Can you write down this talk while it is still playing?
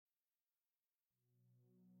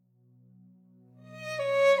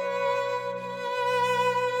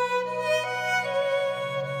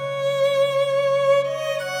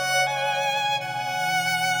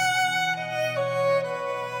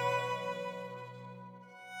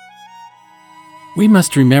We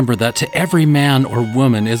must remember that to every man or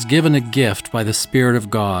woman is given a gift by the Spirit of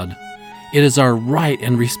God. It is our right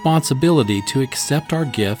and responsibility to accept our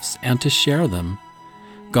gifts and to share them.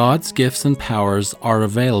 God's gifts and powers are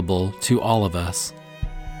available to all of us.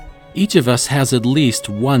 Each of us has at least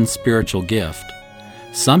one spiritual gift.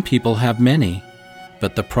 Some people have many,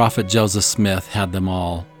 but the prophet Joseph Smith had them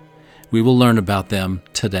all. We will learn about them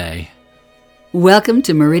today. Welcome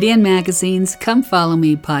to Meridian Magazine's Come Follow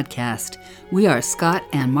Me podcast. We are Scott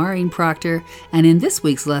and Maureen Proctor, and in this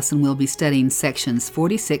week's lesson we'll be studying sections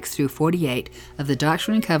 46 through 48 of the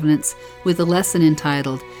Doctrine and Covenants with a lesson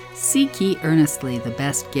entitled, Seek Ye Earnestly the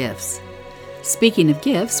Best Gifts. Speaking of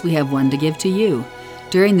gifts, we have one to give to you.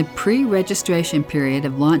 During the pre-registration period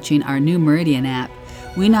of launching our new Meridian app,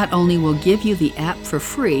 we not only will give you the app for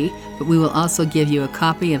free, but we will also give you a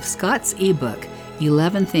copy of Scott's ebook,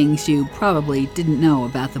 11 Things You Probably Didn't Know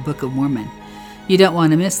About the Book of Mormon. You don't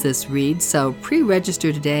want to miss this read, so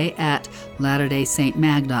pre-register today at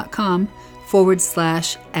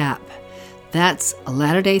latterdaysaintmag.com/app. That's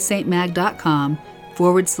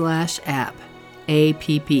latterdaysaintmag.com/app,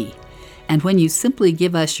 APP. And when you simply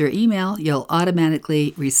give us your email, you'll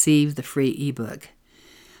automatically receive the free ebook.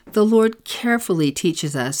 The Lord carefully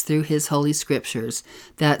teaches us through His Holy Scriptures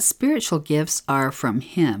that spiritual gifts are from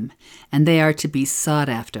Him, and they are to be sought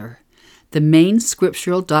after. The main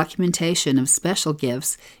scriptural documentation of special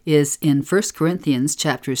gifts is in 1 Corinthians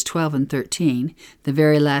chapters 12 and 13, the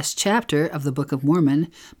very last chapter of the Book of Mormon,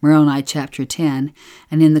 Moroni chapter 10,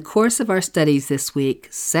 and in the course of our studies this week,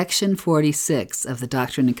 section 46 of the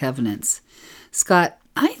Doctrine and Covenants. Scott,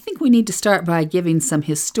 I think we need to start by giving some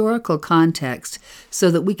historical context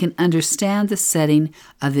so that we can understand the setting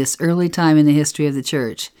of this early time in the history of the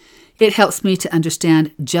church. It helps me to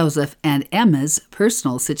understand Joseph and Emma's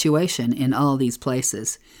personal situation in all these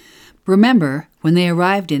places. Remember, when they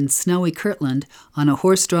arrived in snowy Kirtland on a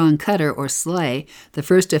horse-drawn cutter or sleigh, the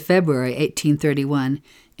 1st of February, 1831,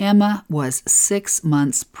 Emma was 6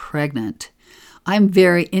 months pregnant. I'm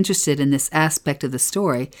very interested in this aspect of the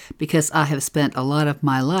story because I have spent a lot of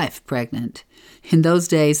my life pregnant. In those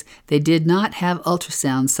days, they did not have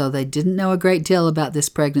ultrasound, so they didn't know a great deal about this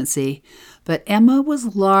pregnancy. But Emma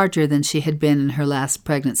was larger than she had been in her last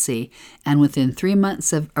pregnancy, and within 3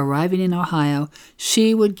 months of arriving in Ohio,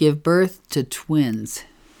 she would give birth to twins.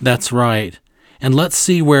 That's right. And let's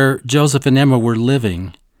see where Joseph and Emma were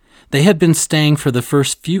living. They had been staying for the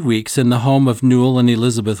first few weeks in the home of Newell and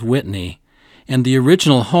Elizabeth Whitney. And the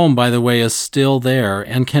original home, by the way, is still there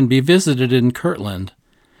and can be visited in Kirtland.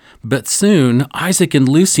 But soon, Isaac and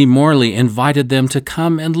Lucy Morley invited them to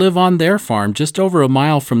come and live on their farm just over a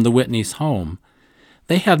mile from the Whitneys' home.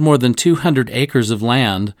 They had more than 200 acres of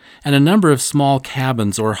land and a number of small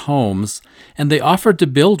cabins or homes, and they offered to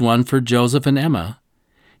build one for Joseph and Emma.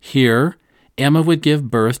 Here, Emma would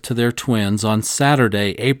give birth to their twins on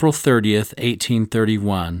Saturday, April 30th,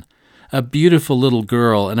 1831. A beautiful little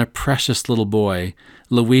girl and a precious little boy,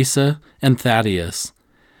 Louisa and Thaddeus.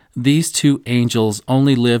 These two angels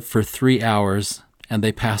only lived for 3 hours, and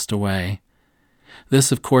they passed away.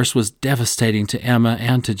 This, of course, was devastating to Emma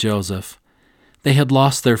and to Joseph. They had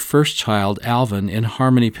lost their first child, Alvin, in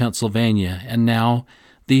Harmony, Pennsylvania, and now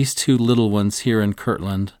these two little ones here in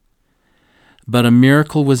Kirtland. But a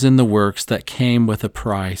miracle was in the works that came with a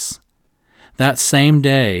price. That same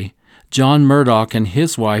day, John Murdoch and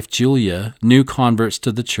his wife, Julia, new converts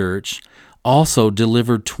to the church, also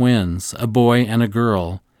delivered twins, a boy and a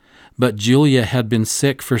girl. But Julia had been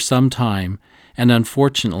sick for some time, and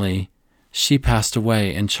unfortunately, she passed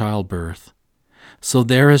away in childbirth. So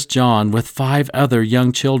there is John with 5 other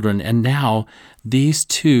young children, and now these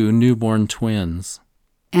 2 newborn twins.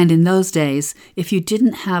 And in those days, if you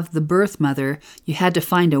didn't have the birth mother, you had to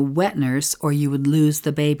find a wet nurse or you would lose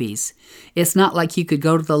the babies. It's not like you could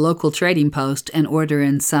go to the local trading post and order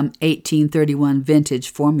in some 1831 vintage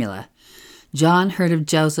formula. John heard of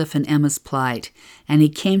Joseph and Emma's plight, and he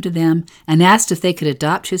came to them and asked if they could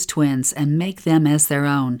adopt his twins and make them as their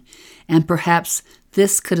own. And perhaps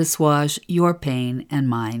this could assuage your pain and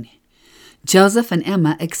mine. Joseph and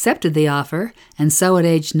Emma accepted the offer, and so at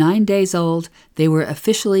age 9 days old, they were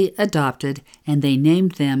officially adopted, and they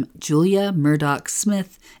named them Julia Murdoch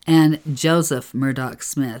Smith and Joseph Murdoch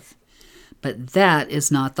Smith. But that is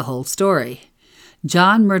not the whole story.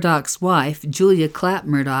 John Murdoch's wife, Julia Clapp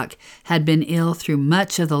Murdoch, had been ill through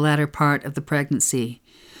much of the latter part of the pregnancy.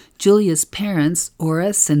 Julia's parents,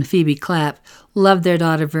 Oris and Phoebe Clapp, loved their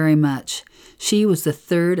daughter very much. She was the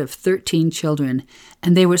third of 13 children,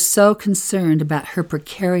 and they were so concerned about her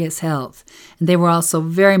precarious health, and they were also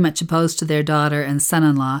very much opposed to their daughter and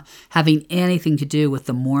son-in-law having anything to do with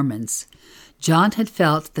the Mormons. John had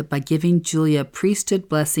felt that by giving Julia priesthood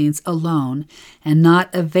blessings alone and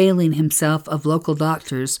not availing himself of local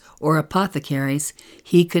doctors or apothecaries,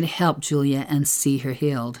 he could help Julia and see her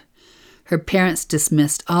healed. Her parents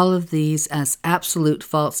dismissed all of these as absolute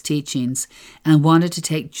false teachings and wanted to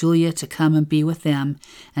take Julia to come and be with them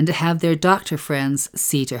and to have their doctor friends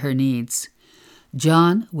see to her needs.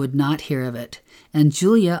 John would not hear of it, and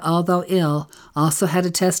Julia, although ill, also had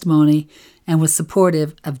a testimony and was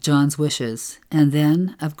supportive of John's wishes. And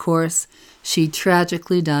then, of course, she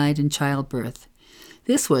tragically died in childbirth.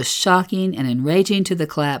 This was shocking and enraging to the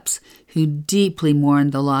Clapps, who deeply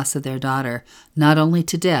mourned the loss of their daughter, not only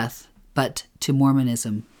to death, but to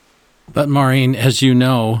Mormonism. But Maureen, as you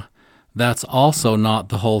know, that's also not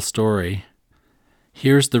the whole story.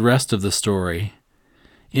 Here's the rest of the story.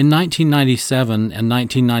 In 1997 and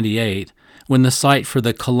 1998, when the site for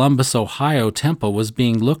the Columbus, Ohio temple was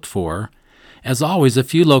being looked for, as always, a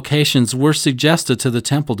few locations were suggested to the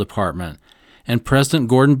temple department, and President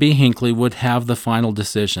Gordon B. Hinckley would have the final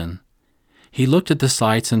decision. He looked at the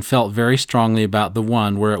sites and felt very strongly about the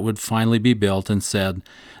one where it would finally be built and said,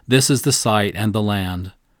 "This is the site and the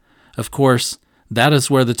land." Of course, that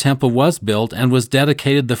is where the temple was built and was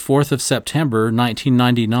dedicated the 4th of September,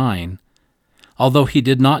 1999. Although he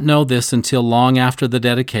did not know this until long after the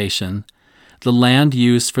dedication, the land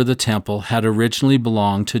used for the temple had originally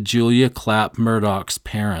belonged to Julia Clapp Murdoch's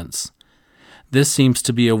parents. This seems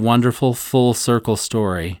to be a wonderful full-circle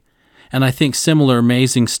story, and I think similar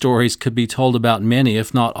amazing stories could be told about many,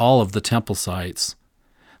 if not all, of the temple sites.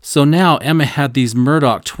 So now Emma had these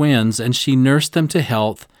Murdoch twins, and she nursed them to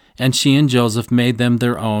health, and she and Joseph made them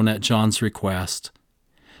their own at John's request.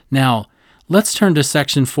 Now, let's turn to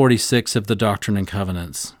section 46 of the Doctrine and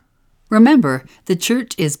Covenants. Remember, the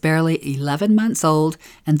church is barely 11 months old,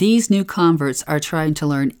 and these new converts are trying to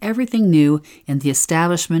learn everything new in the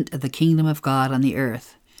establishment of the kingdom of God on the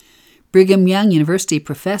earth. Brigham Young University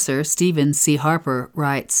professor Stephen C. Harper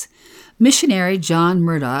writes, "Missionary John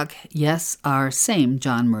Murdoch, yes, our same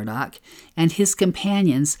John Murdoch, and his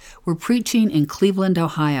companions were preaching in Cleveland,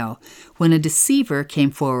 Ohio, when a deceiver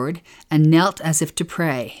came forward and knelt as if to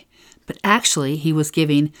pray. But actually he was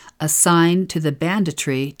giving a sign to the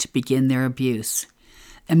banditry to begin their abuse.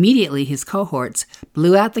 Immediately his cohorts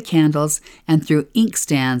blew out the candles and threw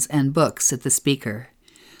inkstands and books at the speaker.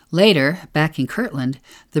 Later, back in Kirtland,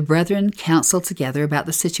 the brethren counseled together about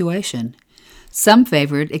the situation. Some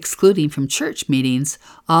favored excluding from church meetings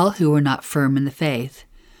all who were not firm in the faith.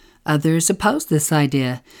 Others opposed this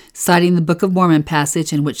idea, citing the Book of Mormon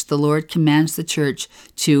passage in which the Lord commands the church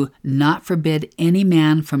to not forbid any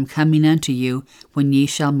man from coming unto you when ye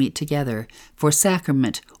shall meet together, for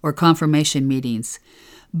sacrament or confirmation meetings.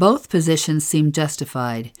 Both positions seemed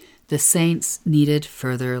justified. The saints needed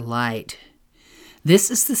further light.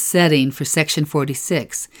 This is the setting for section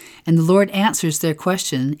 46, and the Lord answers their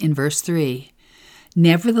question in verse 3.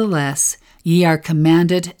 Nevertheless, ye are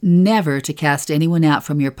commanded never to cast anyone out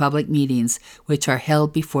from your public meetings, which are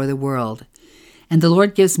held before the world. And the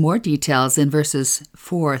Lord gives more details in verses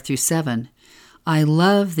 4 through 7. I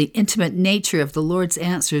love the intimate nature of the Lord's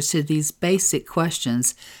answers to these basic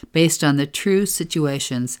questions based on the true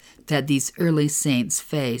situations that these early saints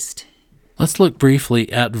faced. Let's look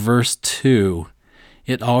briefly at verse 2.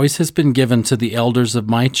 It always has been given to the elders of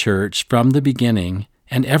my church from the beginning,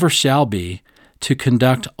 and ever shall be, to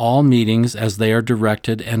conduct all meetings as they are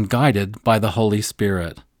directed and guided by the Holy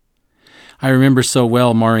Spirit. I remember so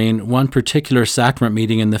well, Maureen, one particular sacrament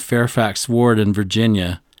meeting in the Fairfax ward in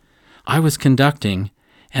Virginia. I was conducting,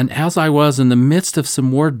 and as I was in the midst of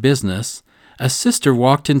some ward business, a sister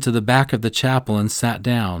walked into the back of the chapel and sat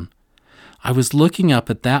down. I was looking up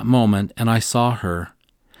at that moment, and I saw her.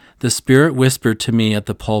 The Spirit whispered to me at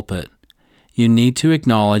the pulpit, "You need to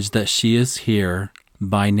acknowledge that she is here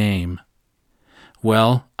by name."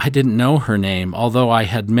 Well, I didn't know her name, although I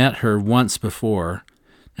had met her once before,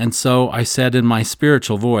 and so I said in my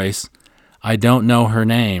spiritual voice, "I don't know her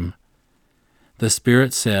name." The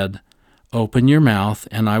Spirit said, "Open your mouth,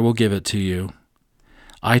 and I will give it to you."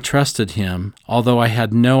 I trusted Him, although I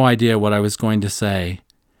had no idea what I was going to say.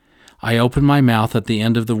 I opened my mouth at the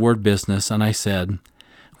end of the word business, and I said,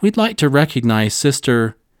 "We'd like to recognize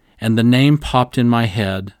Sister," and the name popped in my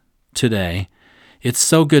head, today. "It's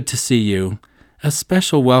so good to see you. A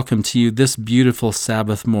special welcome to you this beautiful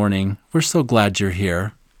Sabbath morning. We're so glad you're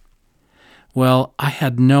here." Well, I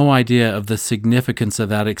had no idea of the significance of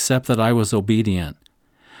that except that I was obedient.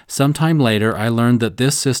 Sometime later, I learned that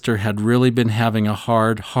this sister had really been having a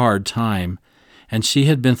hard time, and she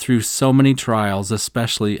had been through so many trials,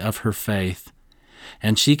 especially of her faith.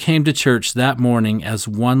 And she came to church that morning as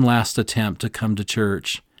one last attempt to come to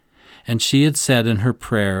church. and she had said in her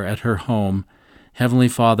prayer at her home, "Heavenly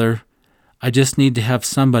Father, I just need to have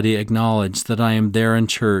somebody acknowledge that I am there in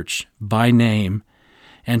church by name,"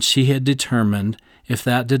 and she had determined if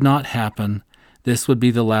that did not happen, this would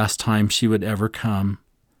be the last time she would ever come.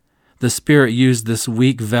 The Spirit used this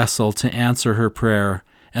weak vessel to answer her prayer,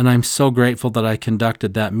 and I'm so grateful that I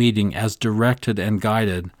conducted that meeting as directed and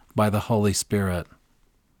guided by the Holy Spirit.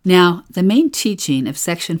 Now, the main teaching of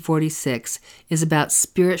Section 46 is about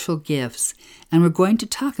spiritual gifts, and we're going to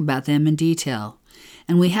talk about them in detail.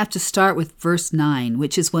 And we have to start with verse 9,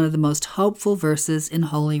 which is one of the most hopeful verses in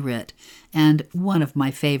Holy Writ, and one of my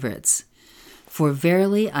favorites. "For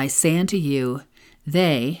verily I say unto you,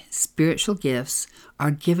 they," spiritual gifts,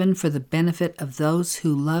 "are given for the benefit of those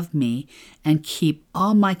who love me and keep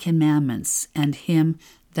all my commandments, and him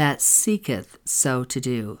that seeketh so to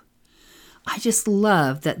do." I just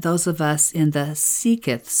love that those of us in the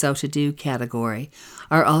seeketh so to do category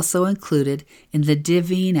are also included in the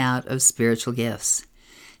divvying out of spiritual gifts.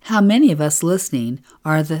 How many of us listening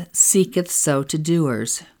are the seeketh so to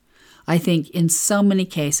doers? I think in so many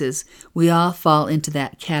cases we all fall into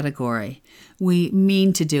that category. We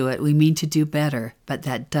mean to do it, we mean to do better, but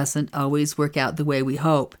that doesn't always work out the way we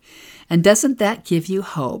hope. And doesn't that give you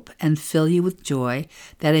hope and fill you with joy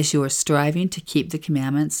that as you are striving to keep the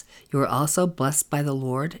commandments, you are also blessed by the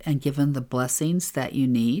Lord and given the blessings that you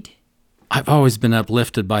need? I've always been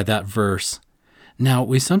uplifted by that verse. Now,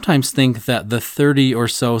 we sometimes think that the 30 or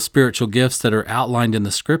so spiritual gifts that are outlined in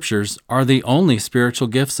the Scriptures are the only spiritual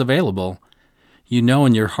gifts available. You know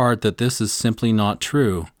in your heart that this is simply not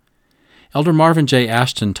true. Elder Marvin J.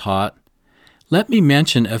 Ashton taught, "Let me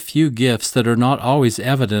mention a few gifts that are not always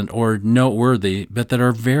evident or noteworthy, but that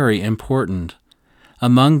are very important.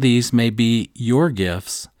 Among these may be your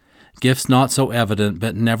gifts, gifts not so evident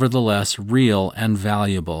but nevertheless real and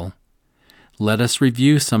valuable. Let us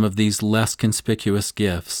review some of these less conspicuous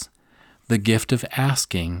gifts. The gift of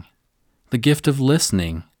asking, the gift of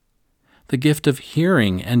listening, the gift of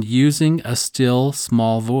hearing and using a still,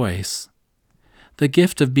 small voice, the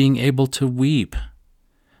gift of being able to weep,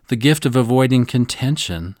 the gift of avoiding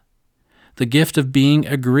contention, the gift of being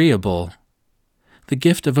agreeable, the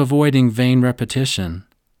gift of avoiding vain repetition,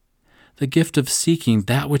 the gift of seeking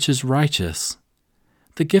that which is righteous,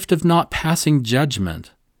 the gift of not passing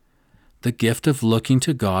judgment, the gift of looking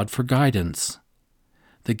to God for guidance,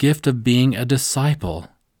 the gift of being a disciple,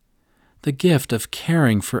 the gift of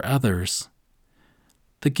caring for others,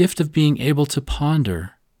 the gift of being able to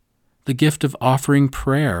ponder, the gift of offering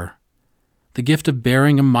prayer, the gift of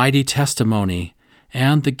bearing a mighty testimony,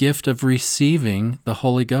 and the gift of receiving the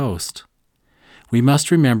Holy Ghost. We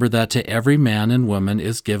must remember that to every man and woman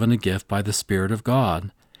is given a gift by the Spirit of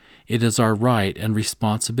God. It is our right and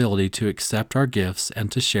responsibility to accept our gifts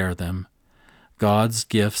and to share them. God's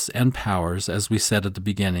gifts and powers, as we said at the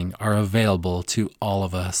beginning, are available to all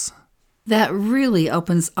of us. That really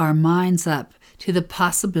opens our minds up to the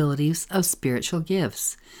possibilities of spiritual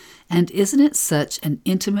gifts. And isn't it such an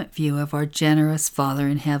intimate view of our generous Father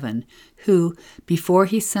in heaven, who, before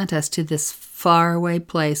he sent us to this faraway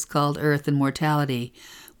place called earth and mortality,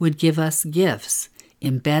 would give us gifts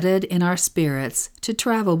embedded in our spirits to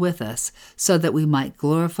travel with us so that we might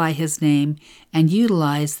glorify his name and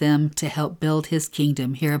utilize them to help build his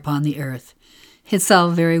kingdom here upon the earth. It's all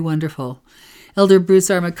very wonderful. Elder Bruce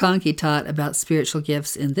R. McConkie taught about spiritual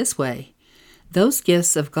gifts in this way. Those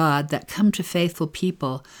gifts of God that come to faithful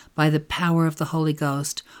people by the power of the Holy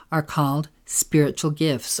Ghost are called spiritual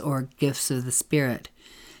gifts or gifts of the Spirit.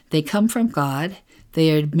 They come from God, they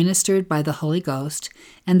are administered by the Holy Ghost,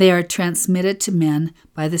 and they are transmitted to men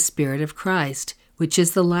by the Spirit of Christ, which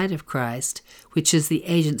is the light of Christ, which is the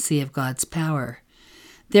agency of God's power.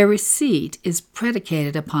 Their receipt is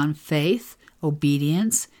predicated upon faith,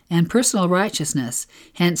 obedience, and personal righteousness,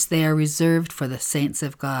 hence they are reserved for the saints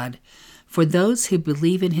of God, for those who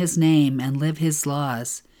believe in his name and live his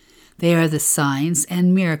laws. They are the signs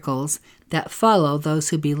and miracles that follow those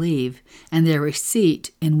who believe, and their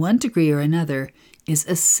receipt, in one degree or another, is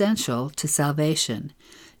essential to salvation.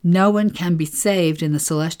 No one can be saved in the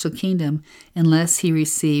celestial kingdom unless he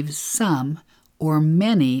receives some or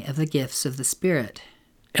many of the gifts of the Spirit.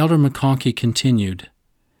 Elder McConkie continued,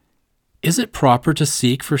 "Is it proper to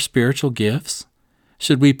seek for spiritual gifts?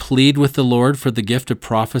 Should we plead with the Lord for the gift of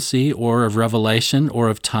prophecy or of revelation or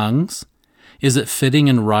of tongues? Is it fitting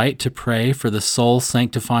and right to pray for the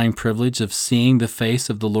soul-sanctifying privilege of seeing the face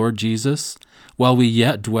of the Lord Jesus while we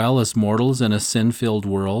yet dwell as mortals in a sin-filled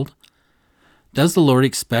world? Does the Lord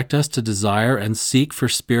expect us to desire and seek for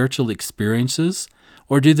spiritual experiences,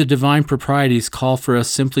 Or do the divine proprieties call for us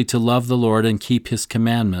simply to love the Lord and keep His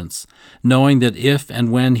commandments, knowing that if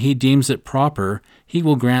and when He deems it proper, He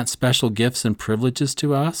will grant special gifts and privileges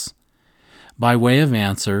to us? By way of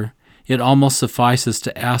answer, it almost suffices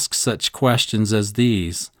to ask such questions as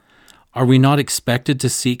these. Are we not expected to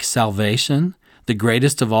seek salvation, the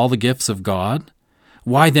greatest of all the gifts of God?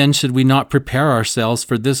 Why then should we not prepare ourselves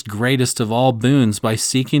for this greatest of all boons by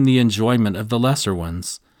seeking the enjoyment of the lesser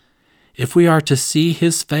ones? If we are to see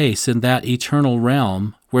His face in that eternal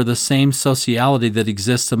realm, where the same sociality that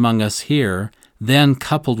exists among us here, then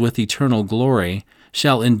coupled with eternal glory,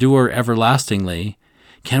 shall endure everlastingly,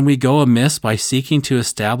 can we go amiss by seeking to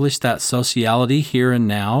establish that sociality here and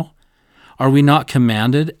now? Are we not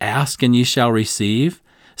commanded, "Ask and ye shall receive,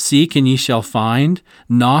 seek and ye shall find,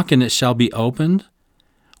 knock and it shall be opened"?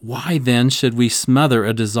 Why then should we smother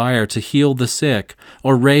a desire to heal the sick,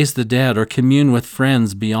 or raise the dead, or commune with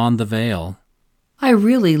friends beyond the veil? I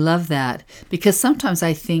really love that, because sometimes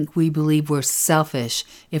I think we believe we're selfish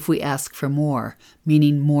if we ask for more,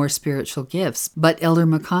 meaning more spiritual gifts. But Elder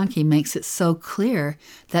McConkie makes it so clear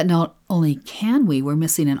that not only can we're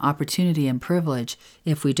missing an opportunity and privilege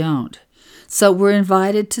if we don't. So we're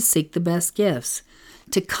invited to seek the best gifts,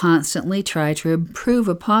 to constantly try to improve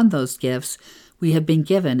upon those gifts we have been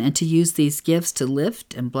given, and to use these gifts to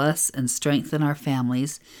lift and bless and strengthen our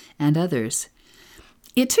families and others.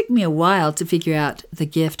 It took me a while to figure out the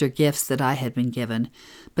gift or gifts that I had been given,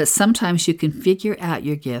 but sometimes you can figure out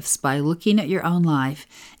your gifts by looking at your own life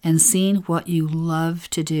and seeing what you love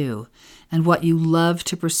to do and what you love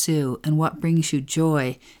to pursue and what brings you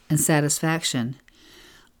joy and satisfaction.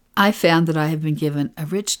 I found that I have been given a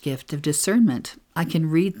rich gift of discernment. I can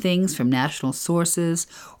read things from national sources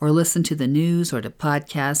or listen to the news or to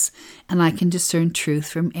podcasts, and I can discern truth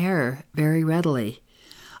from error very readily.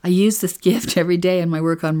 I use this gift every day in my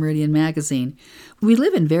work on Meridian Magazine. We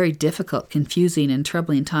live in very difficult, confusing, and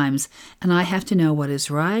troubling times, and I have to know what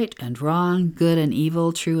is right and wrong, good and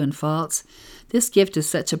evil, true and false. This gift is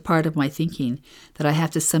such a part of my thinking that I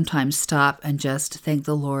have to sometimes stop and just thank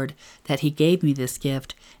the Lord that He gave me this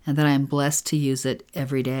gift and that I am blessed to use it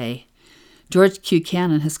every day. George Q.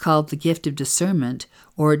 Cannon has called the gift of discernment,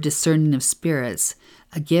 or discerning of spirits,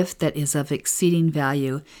 a gift that is of exceeding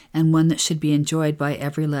value and one that should be enjoyed by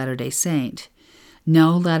every Latter-day Saint.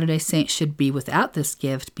 No Latter-day Saint should be without this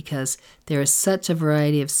gift, because there is such a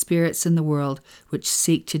variety of spirits in the world which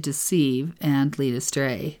seek to deceive and lead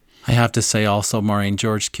astray. I have to say also, Maureen,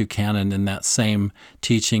 George Q. Cannon in that same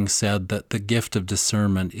teaching said that the gift of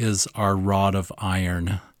discernment is our rod of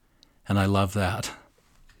iron, and I love that.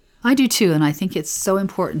 I do too, and I think it's so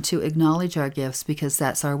important to acknowledge our gifts because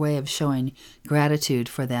that's our way of showing gratitude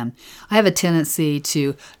for them. I have a tendency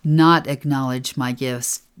to not acknowledge my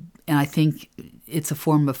gifts, and I think it's a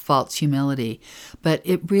form of false humility. But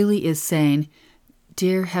it really is saying,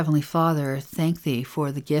 "Dear Heavenly Father, thank Thee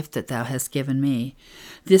for the gift that Thou hast given me."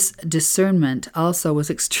 This discernment also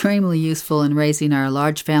was extremely useful in raising our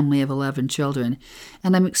large family of 11 children,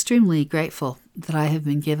 and I'm extremely grateful that I have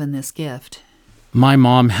been given this gift. My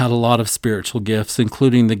mom had a lot of spiritual gifts,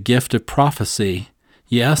 including the gift of prophecy.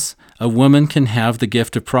 Yes, a woman can have the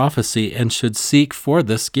gift of prophecy and should seek for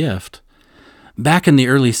this gift. Back in the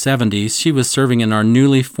early 70s, she was serving in our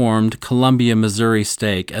newly formed Columbia, Missouri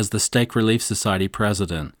stake as the Stake Relief Society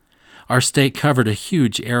president. Our stake covered a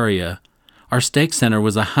huge area. Our stake center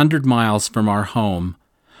was 100 miles from our home.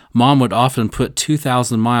 Mom would often put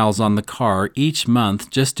 2,000 miles on the car each month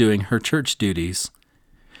just doing her church duties.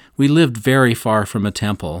 We lived very far from a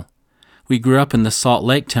temple. We grew up in the Salt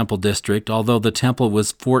Lake Temple District, although the temple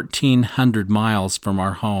was 1,400 miles from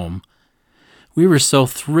our home. We were so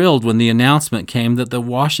thrilled when the announcement came that the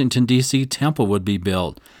Washington, D.C. temple would be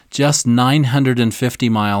built, just 950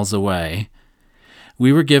 miles away.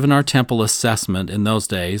 We were given our temple assessment in those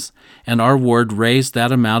days, and our ward raised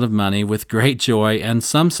that amount of money with great joy and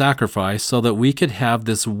some sacrifice so that we could have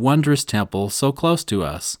this wondrous temple so close to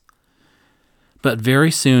us. But very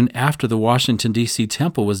soon after the Washington, D.C.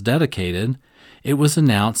 temple was dedicated, it was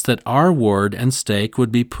announced that our ward and stake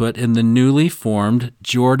would be put in the newly formed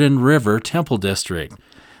Jordan River Temple District.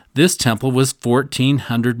 This temple was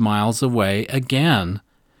 1,400 miles away again.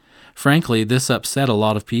 Frankly, this upset a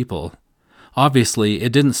lot of people. Obviously,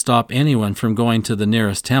 it didn't stop anyone from going to the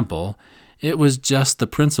nearest temple. It was just the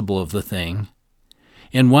principle of the thing.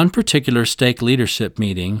 In one particular stake leadership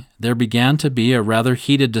meeting, there began to be a rather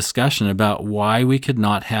heated discussion about why we could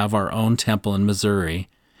not have our own temple in Missouri,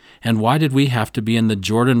 and why did we have to be in the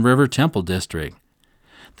Jordan River Temple District.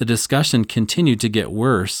 The discussion continued to get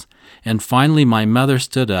worse, and finally my mother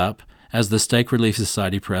stood up as the Stake Relief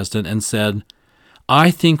Society president and said, I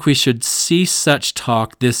think we should cease such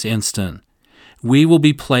talk this instant. We will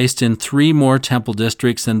be placed in 3 more temple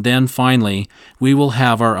districts, and then finally we will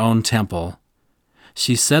have our own temple."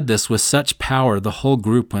 She said this with such power the whole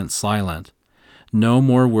group went silent. No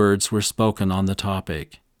more words were spoken on the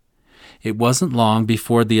topic. It wasn't long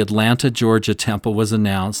before the Atlanta, Georgia temple was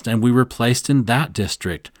announced, and we were placed in that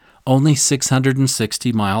district, only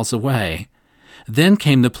 660 miles away. Then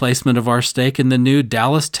came the placement of our stake in the new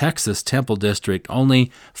Dallas, Texas temple district,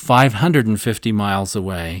 only 550 miles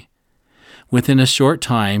away. Within a short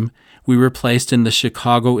time, we were placed in the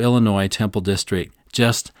Chicago, Illinois temple district,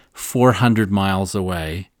 just 400 miles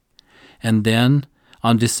away. And then,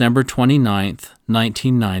 on December 29th,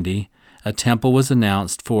 1990, a temple was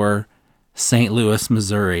announced for St. Louis,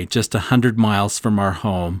 Missouri, just 100 miles from our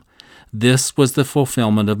home. This was the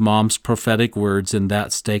fulfillment of Mom's prophetic words in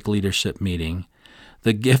that stake leadership meeting.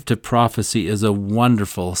 The gift of prophecy is a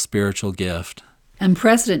wonderful spiritual gift. And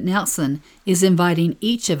President Nelson is inviting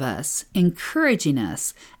each of us, encouraging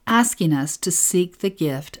us, asking us to seek the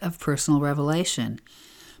gift of personal revelation.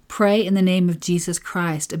 Pray in the name of Jesus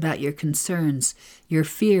Christ about your concerns, your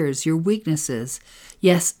fears, your weaknesses,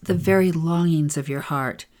 yes, the very longings of your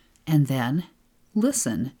heart. And then,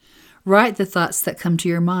 listen. Write the thoughts that come to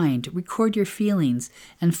your mind, record your feelings,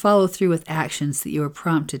 and follow through with actions that you are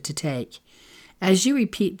prompted to take. As you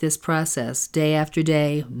repeat this process day after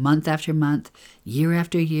day, month after month, year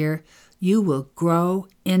after year, you will grow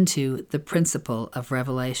into the principle of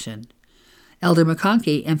revelation. Elder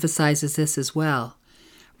McConkie emphasizes this as well.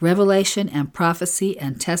 Revelation and prophecy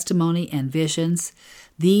and testimony and visions,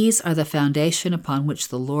 these are the foundation upon which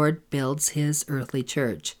the Lord builds his earthly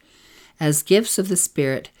church. As gifts of the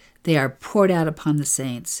Spirit, they are poured out upon the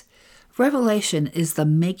saints. Revelation is the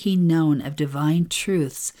making known of divine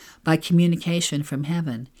truths by communication from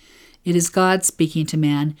heaven. It is God speaking to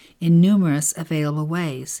man in numerous available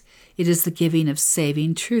ways. It is the giving of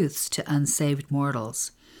saving truths to unsaved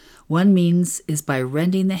mortals. One means is by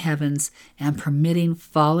rending the heavens and permitting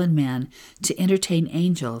fallen men to entertain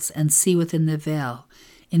angels and see within the veil.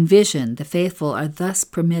 In vision, the faithful are thus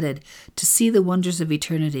permitted to see the wonders of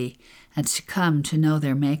eternity and to come to know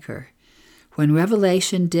their Maker. When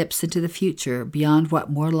revelation dips into the future beyond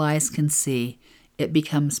what mortal eyes can see, it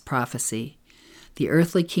becomes prophecy. The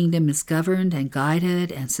earthly kingdom is governed and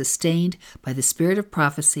guided and sustained by the spirit of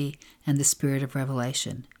prophecy and the spirit of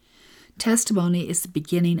revelation. Testimony is the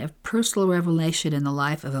beginning of personal revelation in the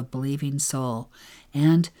life of a believing soul,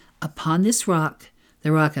 and upon this rock,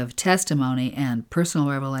 the rock of testimony and personal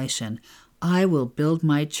revelation, I will build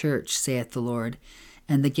my church, saith the Lord,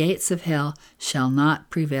 and the gates of hell shall not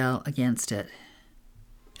prevail against it.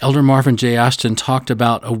 Elder Marvin J. Ashton talked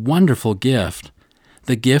about a wonderful gift,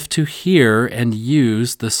 the gift to hear and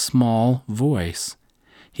use the small voice.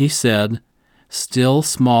 He said, "Still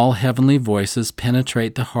small heavenly voices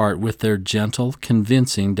penetrate the heart with their gentle,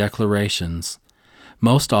 convincing declarations.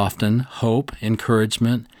 Most often, hope,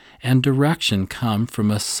 encouragement, and direction come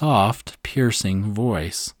from a soft, piercing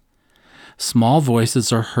voice. Small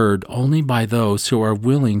voices are heard only by those who are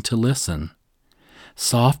willing to listen.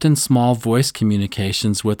 Soft and small voice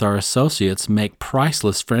communications with our associates make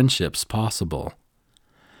priceless friendships possible.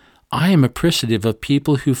 I am appreciative of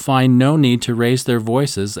people who find no need to raise their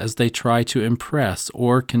voices as they try to impress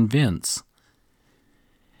or convince.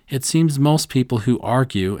 It seems most people who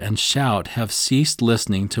argue and shout have ceased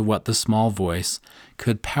listening to what the small voice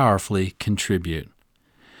could powerfully contribute.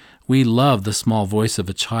 We love the small voice of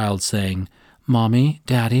a child saying, 'Mommy,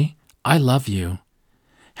 Daddy, I love you.'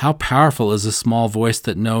 How powerful is a small voice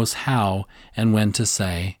that knows how and when to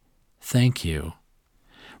say, 'Thank you.'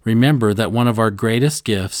 Remember that one of our greatest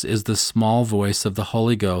gifts is the small voice of the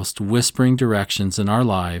Holy Ghost whispering directions in our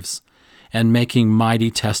lives and making mighty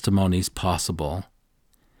testimonies possible.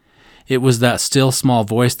 It was that still small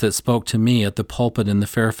voice that spoke to me at the pulpit in the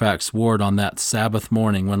Fairfax ward on that Sabbath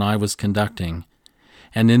morning when I was conducting.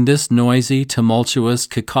 And in this noisy, tumultuous,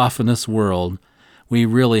 cacophonous world, we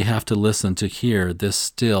really have to listen to hear this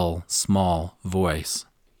still, small voice."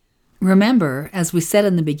 Remember, as we said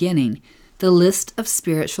in the beginning, the list of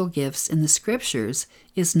spiritual gifts in the Scriptures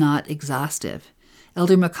is not exhaustive.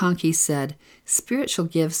 Elder McConkie said, "Spiritual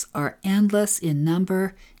gifts are endless in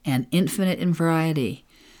number and infinite in variety.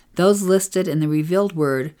 Those listed in the revealed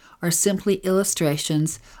Word are simply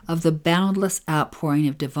illustrations of the boundless outpouring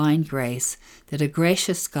of divine grace that a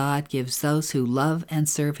gracious God gives those who love and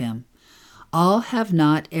serve Him. All have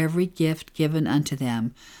not every gift given unto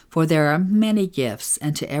them, for there are many gifts,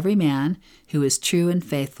 and to every man who is true and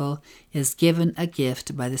faithful is given a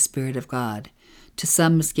gift by the Spirit of God. To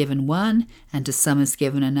some is given one, and to some is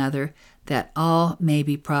given another, that all may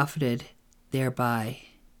be profited. thereby.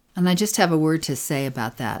 And I just have a word to say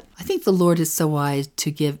about that. I think the Lord is so wise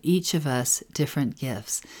to give each of us different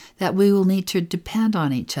gifts, that we will need to depend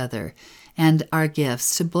on each other and our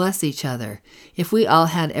gifts to bless each other. If we all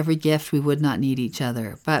had every gift, we would not need each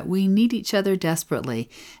other, but we need each other desperately.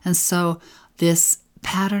 And so this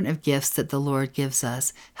pattern of gifts that the Lord gives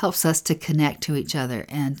us helps us to connect to each other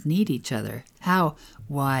and need each other. How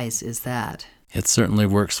wise is that? It certainly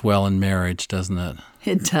works well in marriage, doesn't it?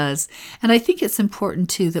 It does. And I think it's important,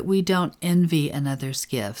 too, that we don't envy another's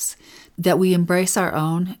gifts, that we embrace our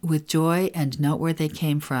own with joy and note where they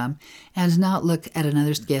came from, and not look at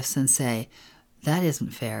another's gifts and say, that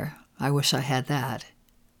isn't fair. I wish I had that.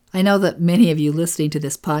 I know that many of you listening to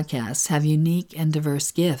this podcast have unique and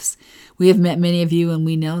diverse gifts. We have met many of you and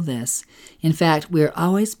we know this. In fact, we are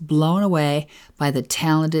always blown away by the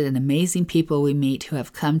talented and amazing people we meet who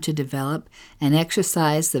have come to develop and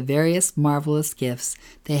exercise the various marvelous gifts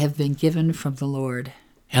they have been given from the Lord.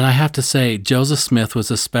 And I have to say, Joseph Smith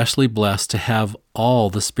was especially blessed to have all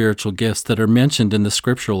the spiritual gifts that are mentioned in the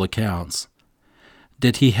scriptural accounts.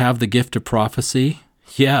 Did he have the gift of prophecy?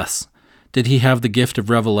 Yes. Did he have the gift of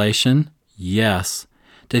revelation? Yes.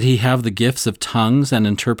 Did he have the gifts of tongues and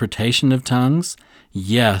interpretation of tongues?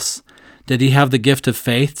 Yes. Did he have the gift of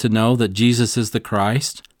faith to know that Jesus is the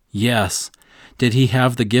Christ? Yes. Did he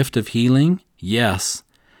have the gift of healing? Yes.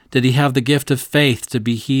 Did he have the gift of faith to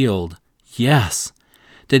be healed? Yes.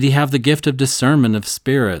 Did he have the gift of discernment of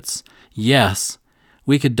spirits? Yes.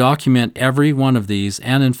 We could document every one of these,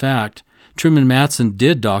 and in fact, Truman Madsen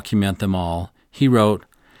did document them all. He wrote,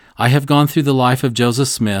 I have gone through the life of Joseph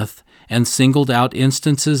Smith and singled out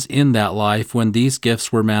instances in that life when these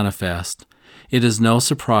gifts were manifest. It is no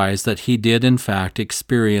surprise that he did in fact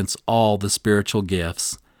experience all the spiritual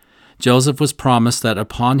gifts. Joseph was promised that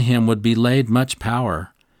upon him would be laid much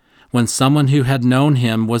power. When someone who had known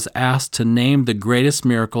him was asked to name the greatest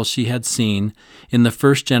miracle she had seen in the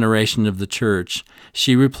first generation of the church,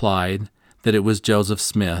 she replied that it was Joseph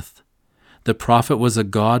Smith. The prophet was a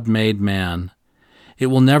God-made man. It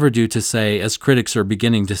will never do to say, as critics are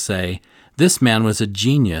beginning to say, this man was a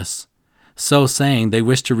genius. So saying, they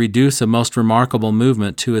wish to reduce a most remarkable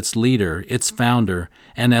movement to its leader, its founder,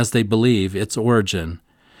 and as they believe, its origin.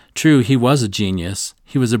 True, he was a genius.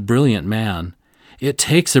 He was a brilliant man. It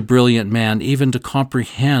takes a brilliant man even to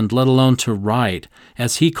comprehend, let alone to write,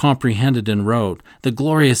 as he comprehended and wrote, the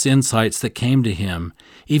glorious insights that came to him,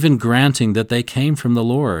 even granting that they came from the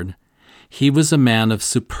Lord. He was a man of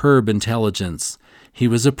superb intelligence. He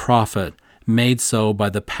was a prophet, made so by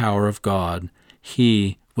the power of God.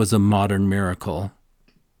 He was a modern miracle.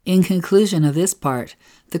 In conclusion of this part,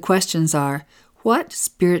 the questions are, what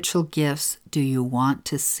spiritual gifts do you want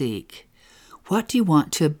to seek? What do you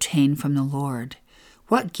want to obtain from the Lord?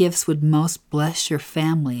 What gifts would most bless your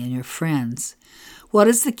family and your friends? What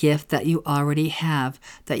is the gift that you already have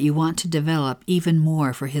that you want to develop even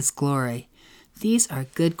more for His glory? These are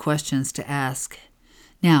good questions to ask.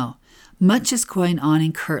 Now, much is going on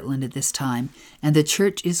in Kirtland at this time, and the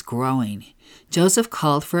church is growing. Joseph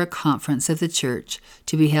called for a conference of the church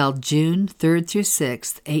to be held June 3rd through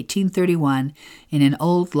 6th, 1831, in an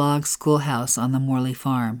old log schoolhouse on the Morley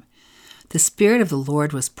farm. The Spirit of the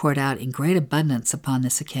Lord was poured out in great abundance upon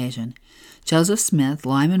this occasion. Joseph Smith,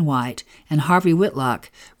 Lyman Wight, and Harvey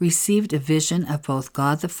Whitlock received a vision of both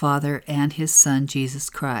God the Father and His Son, Jesus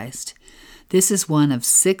Christ. This is one of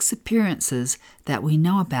 6 appearances that we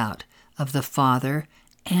know about of the Father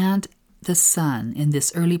and the Son in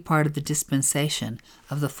this early part of the dispensation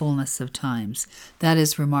of the fullness of times. That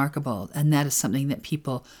is remarkable, and that is something that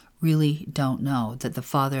people really don't know, that the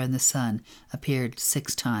Father and the Son appeared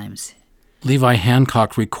 6 times. Levi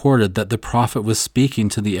Hancock recorded that the prophet was speaking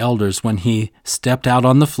to the elders when he stepped out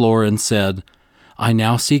on the floor and said, I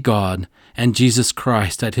now see God and Jesus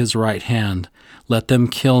Christ at His right hand. Let them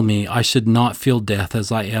kill me. I should not feel death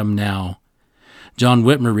as I am now. John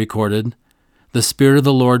Whitmer recorded, the Spirit of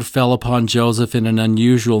the Lord fell upon Joseph in an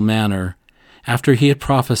unusual manner. After he had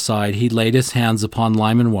prophesied, he laid his hands upon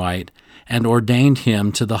Lyman Wight and ordained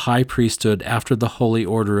him to the high priesthood after the holy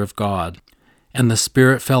order of God. And the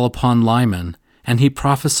Spirit fell upon Lyman, and he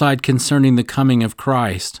prophesied concerning the coming of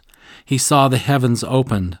Christ. He saw the heavens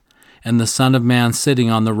opened, and the Son of Man sitting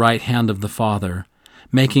on the right hand of the Father,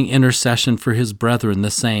 making intercession for his brethren,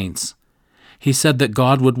 the saints. He said that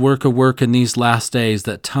God would work a work in these last days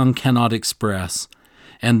that tongue cannot express,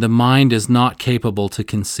 and the mind is not capable to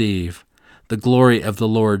conceive. The glory of the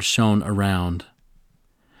Lord shone around.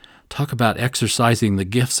 Talk about exercising the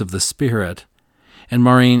gifts of the Spirit. And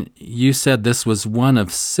Maureen, you said this was one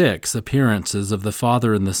of 6 appearances of the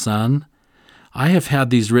Father and the Son. I have had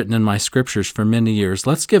these written in my scriptures for many years.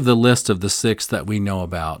 Let's give the list of the 6 that we know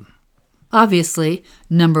about. Obviously,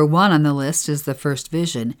 number 1 on the list is the first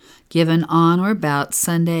vision, given on or about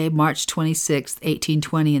Sunday, March 26,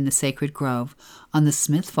 1820 in the Sacred Grove, on the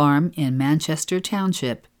Smith Farm in Manchester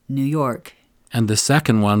Township, New York. And the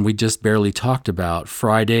second one we just barely talked about,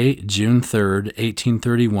 Friday, June 3rd,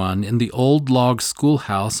 1831, in the old log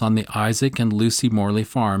schoolhouse on the Isaac and Lucy Morley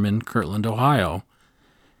farm in Kirtland, Ohio.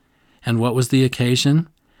 And what was the occasion?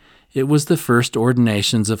 It was the first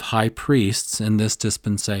ordinations of high priests in this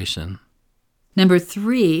dispensation. Number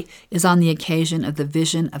 3 is on the occasion of the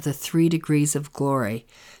vision of the 3 degrees of glory.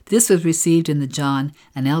 This was received in the John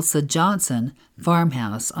and Elsa Johnson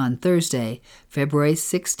farmhouse on Thursday, February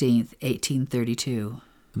 16, 1832.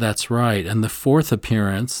 That's right. And the 4th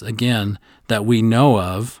appearance, again, that we know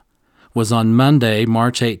of, was on Monday,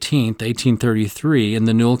 March 18, 1833, in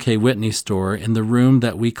the Newell K. Whitney store in the room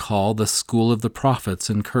that we call the School of the Prophets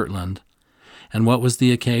in Kirtland. And what was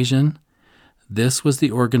the occasion? This was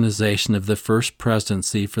the organization of the first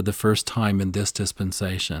presidency for the first time in this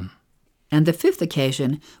dispensation. And the 5th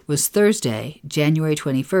occasion was Thursday, January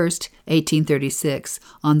 21st, 1836,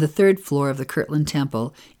 on the 3rd floor of the Kirtland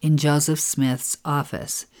Temple in Joseph Smith's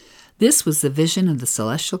office. This was the vision of the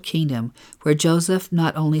celestial kingdom, where Joseph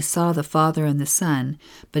not only saw the Father and the Son,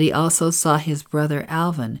 but he also saw his brother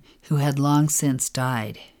Alvin, who had long since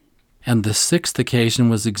died. And the 6th occasion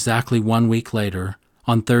was exactly 1 week later,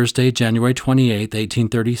 on Thursday, January 28,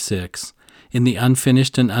 1836, in the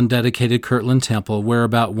unfinished and undedicated Kirtland Temple, where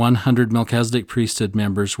about 100 Melchizedek priesthood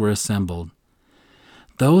members were assembled.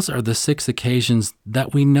 Those are the 6 occasions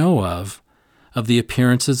that we know of the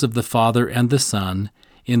appearances of the Father and the Son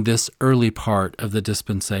in this early part of the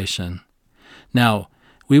dispensation. Now,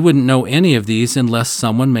 we wouldn't know any of these unless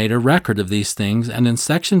someone made a record of these things, and in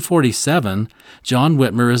section 47, John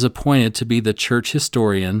Whitmer is appointed to be the church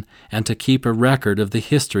historian and to keep a record of the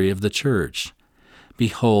history of the church.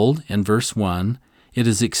 Behold, in verse 1, it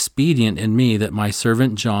is expedient in me that my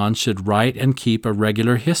servant John should write and keep a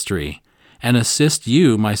regular history, and assist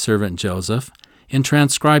you, my servant Joseph, in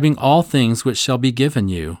transcribing all things which shall be given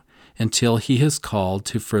you, until he is called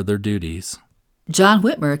to further duties. John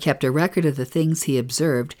Whitmer kept a record of the things he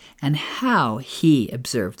observed and how he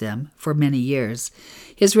observed them for many years.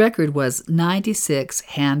 His record was 96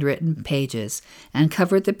 handwritten pages and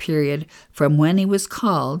covered the period from when he was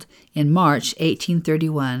called in March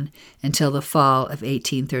 1831 until the fall of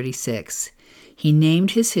 1836. He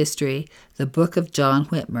named his history the Book of John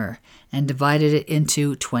Whitmer and divided it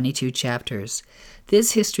into 22 chapters.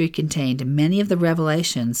 This history contained many of the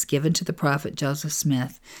revelations given to the prophet Joseph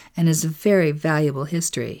Smith and is a very valuable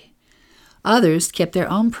history. Others kept their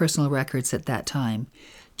own personal records at that time.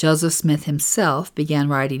 Joseph Smith himself began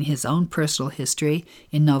writing his own personal history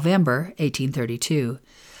in November 1832.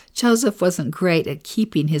 Joseph wasn't great at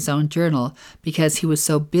keeping his own journal because he was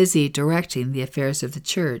so busy directing the affairs of the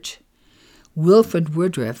church. Wilford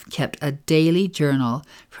Woodruff kept a daily journal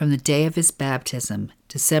from the day of his baptism,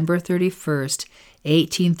 December 31st,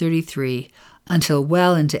 1833, until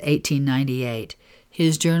well into 1898.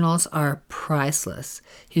 His journals are priceless.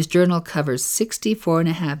 His journal covers 64 and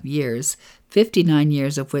a half years, 59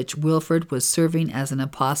 years of which Wilford was serving as an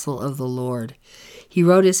apostle of the Lord. He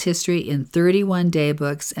wrote his history in 31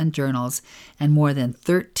 daybooks and journals and more than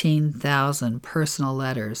 13,000 personal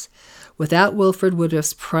letters. Without Wilford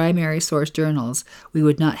Woodruff's primary source journals, we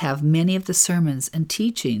would not have many of the sermons and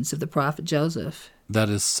teachings of the prophet Joseph. That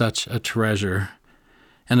is such a treasure.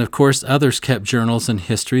 And of course, others kept journals and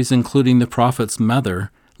histories, including the prophet's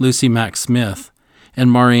mother, Lucy Mack Smith. And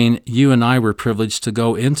Maureen, you and I were privileged to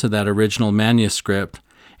go into that original manuscript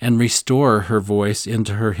and restore her voice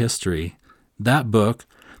into her history. That book,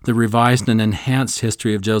 The Revised and Enhanced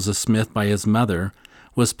History of Joseph Smith by His Mother,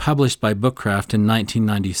 was published by Bookcraft in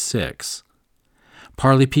 1996.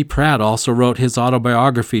 Parley P. Pratt also wrote his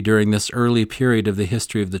autobiography during this early period of the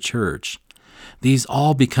history of the church. These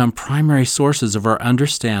all become primary sources of our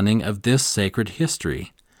understanding of this sacred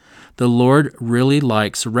history. The Lord really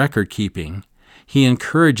likes record keeping. He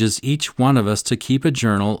encourages each one of us to keep a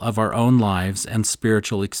journal of our own lives and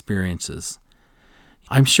spiritual experiences.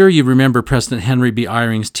 I'm sure you remember President Henry B.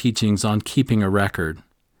 Eyring's teachings on keeping a record.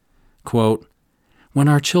 Quote, "When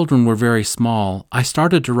our children were very small, I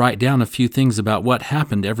started to write down a few things about what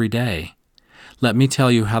happened every day. Let me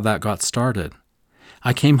tell you how that got started.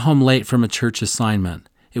 I came home late from a church assignment.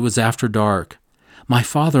 It was after dark. My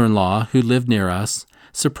father-in-law, who lived near us,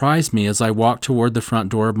 surprised me as I walked toward the front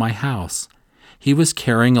door of my house. He was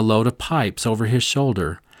carrying a load of pipes over his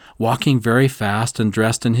shoulder, walking very fast and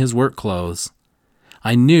dressed in his work clothes.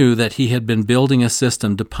 I knew that he had been building a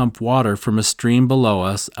system to pump water from a stream below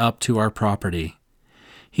us up to our property.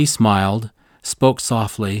 He smiled, spoke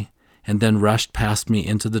softly, and then rushed past me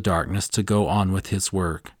into the darkness to go on with his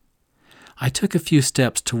work. I took a few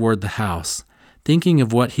steps toward the house, thinking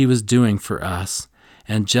of what he was doing for us,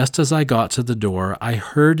 and just as I got to the door, I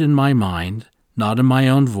heard in my mind, not in my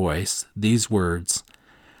own voice, these words,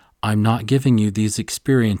 "I'm not giving you these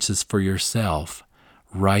experiences for yourself.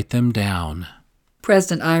 Write them down."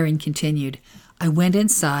 President Eyring continued, "I went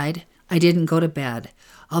inside. I didn't go to bed.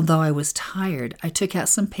 Although I was tired, I took out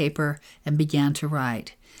some paper and began to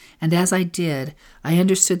write. And as I did, I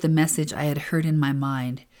understood the message I had heard in my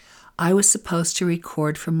mind. I was supposed to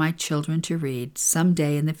record for my children to read some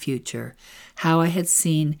day in the future how I had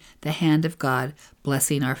seen the hand of God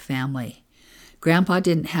blessing our family. Grandpa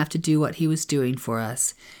didn't have to do what he was doing for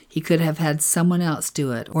us. He could have had someone else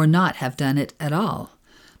do it or not have done it at all.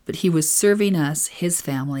 But he was serving us, his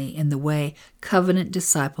family, in the way covenant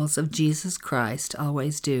disciples of Jesus Christ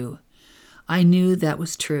always do. I knew that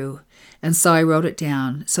was true, and so I wrote it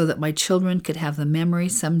down so that my children could have the memory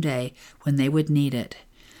someday when they would need it.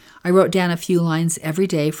 I wrote down a few lines every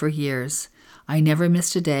day for years. I never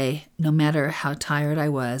missed a day, no matter how tired I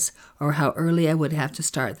was or how early I would have to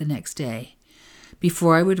start the next day.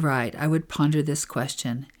 Before I would write, I would ponder this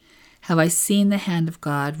question: have I seen the hand of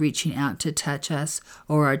God reaching out to touch us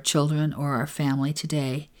or our children or our family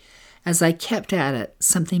today? As I kept at it,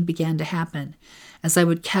 something began to happen. As I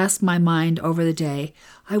would cast my mind over the day,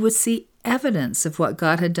 I would see evidence of what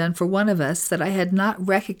God had done for one of us that I had not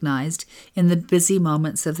recognized in the busy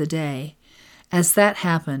moments of the day. As that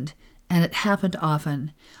happened, and it happened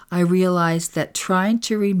often, I realized that trying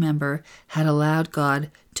to remember had allowed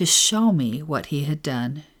God to show me what he had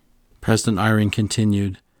done. President Eyring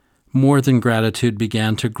continued, "More than gratitude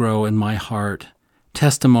began to grow in my heart.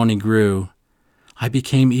 Testimony grew. I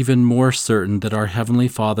became even more certain that our Heavenly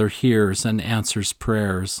Father hears and answers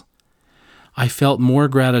prayers. I felt more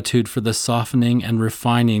gratitude for the softening and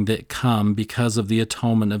refining that come because of the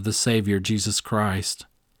atonement of the Savior, Jesus Christ.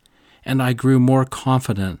 And I grew more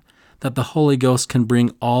confident that the Holy Ghost can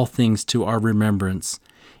bring all things to our remembrance,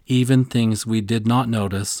 even things we did not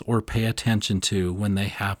notice or pay attention to when they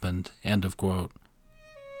happened." End of quote.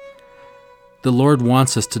 The Lord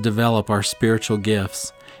wants us to develop our spiritual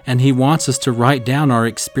gifts, and he wants us to write down our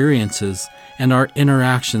experiences and our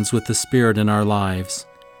interactions with the Spirit in our lives.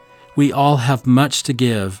 We all have much to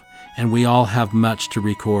give, and we all have much to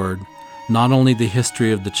record, not only the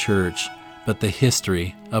history of the church, but the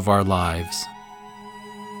history of our lives.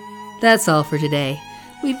 That's all for today.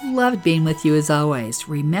 We've loved being with you as always.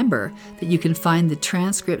 Remember that you can find the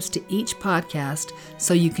transcripts to each podcast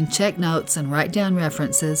so you can check notes and write down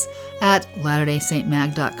references at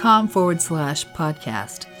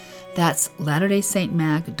latterdaysaintmag.com/podcast. That's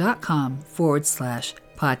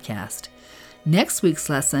latterdaysaintmag.com/podcast. Next week's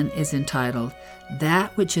lesson is entitled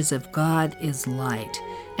That Which Is of God is Light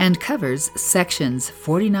and covers sections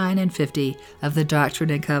 49 and 50 of the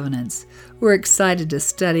Doctrine and Covenants. We're excited to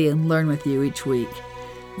study and learn with you each week.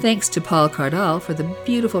 Thanks to Paul Cardall for the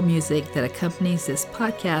beautiful music that accompanies this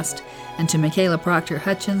podcast, and to Michaela Proctor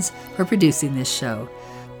Hutchins for producing this show.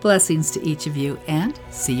 Blessings to each of you, and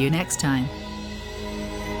see you next time.